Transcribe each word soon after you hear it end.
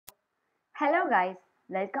Hello guys,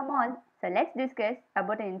 welcome all. So let's discuss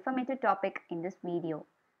about an informative topic in this video.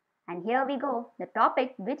 And here we go. The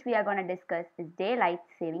topic which we are going to discuss is daylight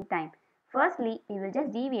saving time. Firstly, we will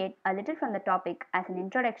just deviate a little from the topic as an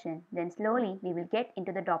introduction, then slowly we will get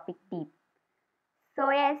into the topic deep. So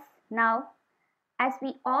yes, now as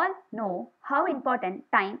we all know how important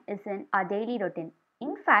time is in our daily routine.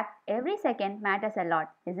 In fact, every second matters a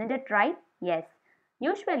lot, isn't it right? Yes.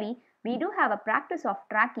 Usually, we do have a practice of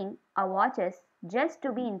tracking our watches just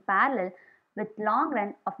to be in parallel with long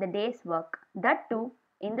run of the day's work. That too,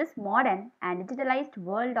 in this modern and digitalized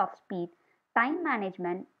world of speed, time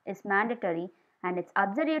management is mandatory and it's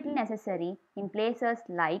absolutely necessary in places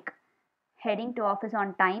like heading to office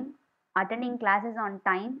on time, attending classes on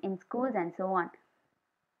time in schools and so on.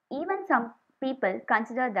 Even some people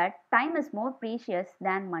consider that time is more precious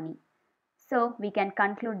than money. So we can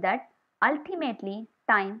conclude that ultimately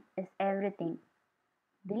time is everything.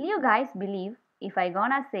 Will you guys believe if I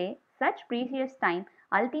gonna say such precious time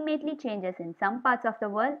ultimately changes in some parts of the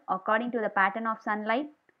world according to the pattern of sunlight?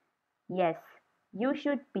 Yes, you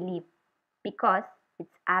should believe because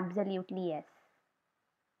it's absolutely yes.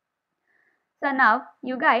 So now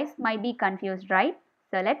you guys might be confused, right?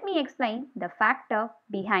 So let me explain the factor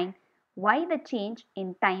behind why the change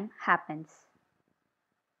in time happens.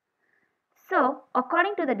 So,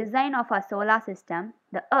 according to the design of our solar system,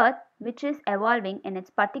 the Earth, which is evolving in its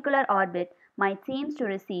particular orbit, might seem to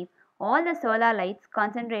receive all the solar lights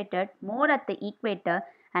concentrated more at the equator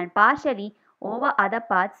and partially over other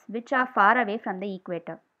parts which are far away from the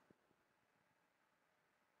equator.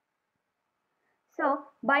 So,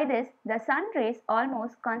 by this, the sun rays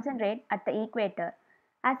almost concentrate at the equator.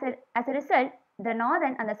 As a result, the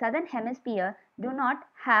northern and the southern hemisphere do not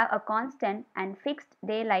have a constant and fixed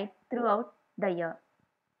daylight throughout the year.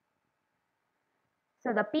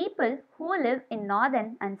 So, the people who live in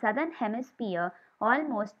northern and southern hemisphere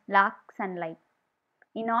almost lack sunlight.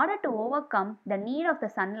 In order to overcome the need of the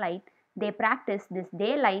sunlight, they practice this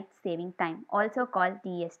daylight saving time, also called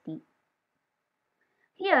DST.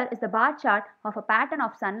 Here is the bar chart of a pattern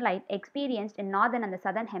of sunlight experienced in northern and the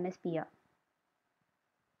southern hemisphere.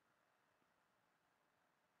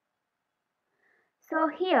 So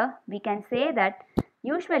here we can say that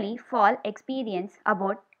usually fall experience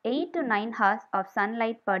about 8 to 9 hours of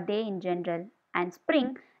sunlight per day in general and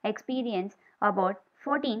spring experience about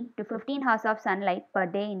 14 to 15 hours of sunlight per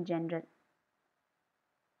day in general.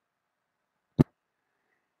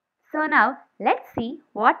 So now let's see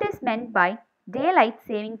what is meant by daylight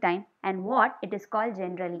saving time and what it is called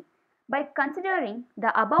generally. By considering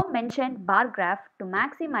the above mentioned bar graph to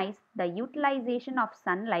maximize the utilization of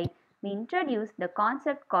sunlight, we introduce the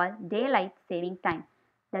concept called daylight saving time.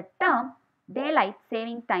 The term daylight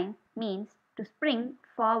saving time means to spring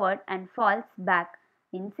forward and falls back.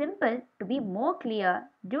 In simple, to be more clear,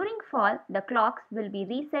 during fall the clocks will be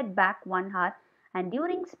reset back 1 hour and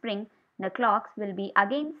during spring the clocks will be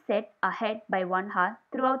again set ahead by 1 hour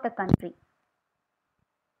throughout the country.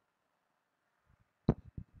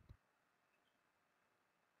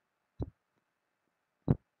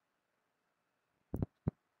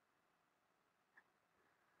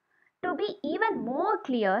 To be even more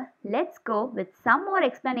clear, let's go with some more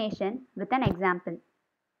explanation with an example.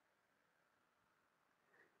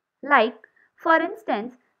 Like, for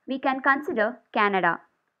instance, we can consider Canada.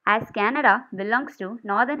 As Canada belongs to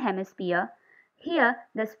Northern Hemisphere, here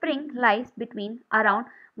the spring lies between around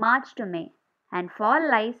March to May and fall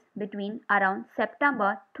lies between around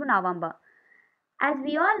September to November. As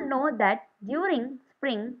we all know that during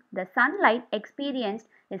spring the sunlight experienced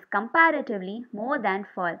is comparatively more than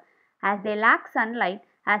fall as they lack sunlight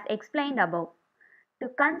as explained above. To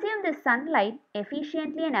consume this sunlight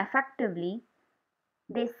efficiently and effectively,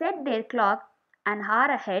 they set their clock an hour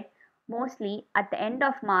ahead, mostly at the end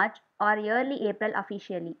of March or early April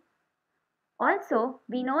officially. Also,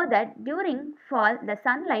 we know that during fall the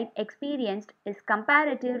sunlight experienced is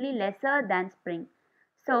comparatively lesser than spring.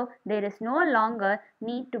 So there is no longer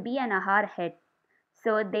need to be an hour ahead.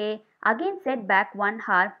 So they again set back 1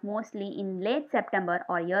 hour mostly in late September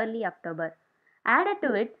or early October. Added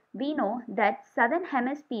to it, we know that southern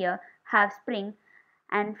hemisphere have spring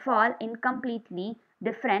and fall in completely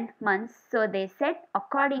different months, so they set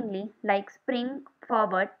accordingly like spring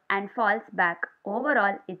forward and falls back.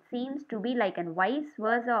 Overall, it seems to be like a vice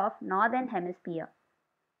versa of northern hemisphere.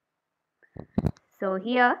 So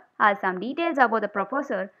here are some details about the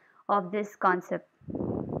proposer of this concept.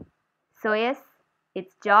 So yes,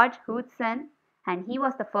 it's George Hudson and he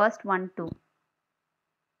was the first one too.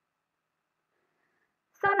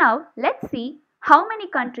 So now let's see how many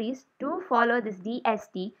countries do follow this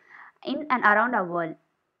DST in and around our world.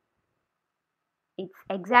 It's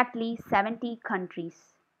exactly 70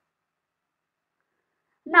 countries.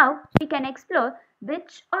 Now we can explore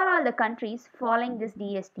which are all the countries following this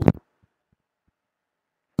DST.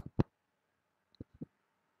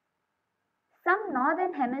 Some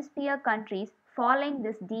Northern Hemisphere countries following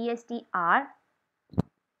this DST are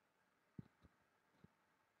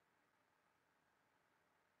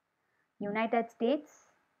United States,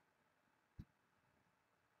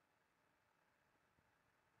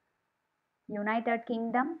 United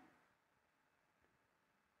Kingdom,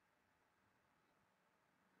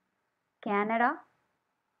 Canada,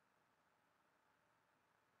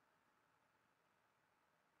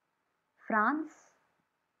 France,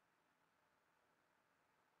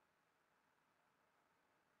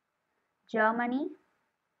 Germany,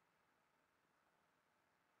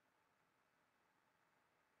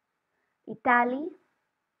 Italy,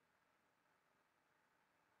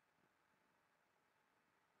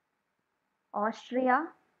 Austria,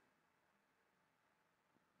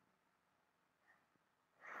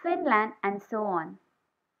 Finland, and so on.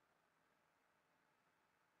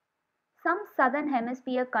 Some Southern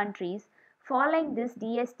Hemisphere countries following this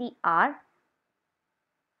DST are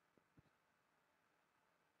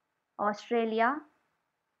Australia,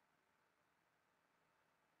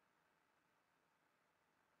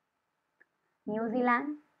 New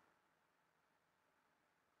Zealand,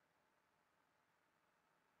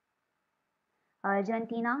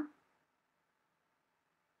 Argentina,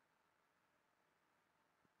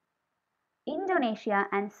 Indonesia,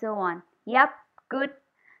 and so on. Yep, good.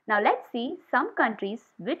 Now let's see some countries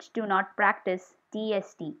which do not practice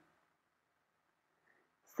DST.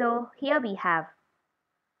 So here we have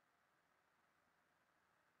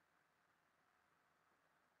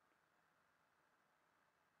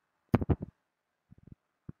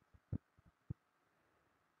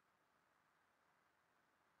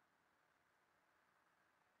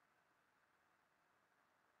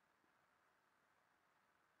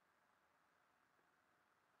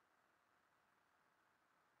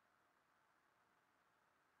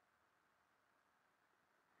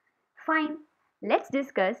Fine, let's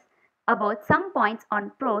discuss about some points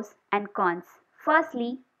on pros and cons.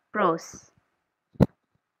 Firstly, pros.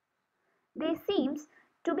 There seems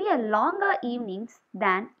to be a longer evenings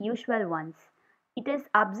than usual ones. It is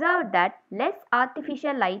observed that less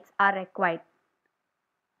artificial lights are required.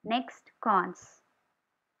 Next, cons.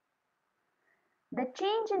 The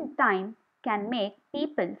change in time can make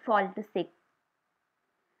people fall to sick.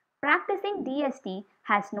 Practicing DST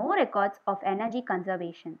has no records of energy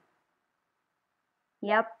conservation.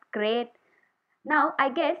 Yep, great. Now I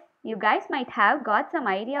guess you guys might have got some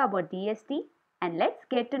idea about DST, and let's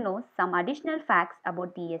get to know some additional facts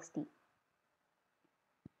about DST.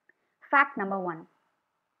 Fact number 1.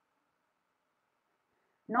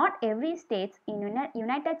 Not every state in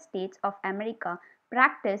United States of America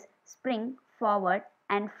practice spring forward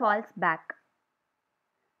and falls back.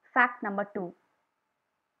 Fact number 2.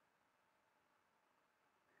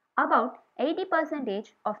 About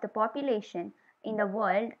 80% of the population in the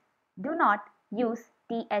world do not use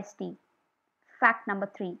DST. Fact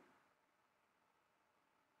number 3.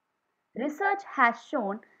 Research has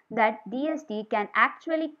shown that DST can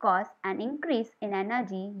actually cause an increase in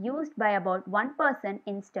energy used by about 1%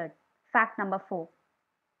 instead. Fact number 4.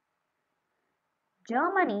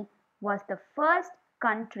 Germany was the first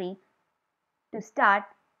country to start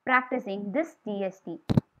practicing this DST.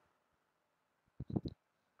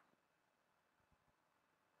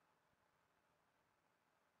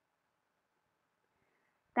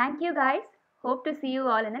 Thank you guys. Hope to see you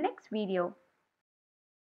all in the next video.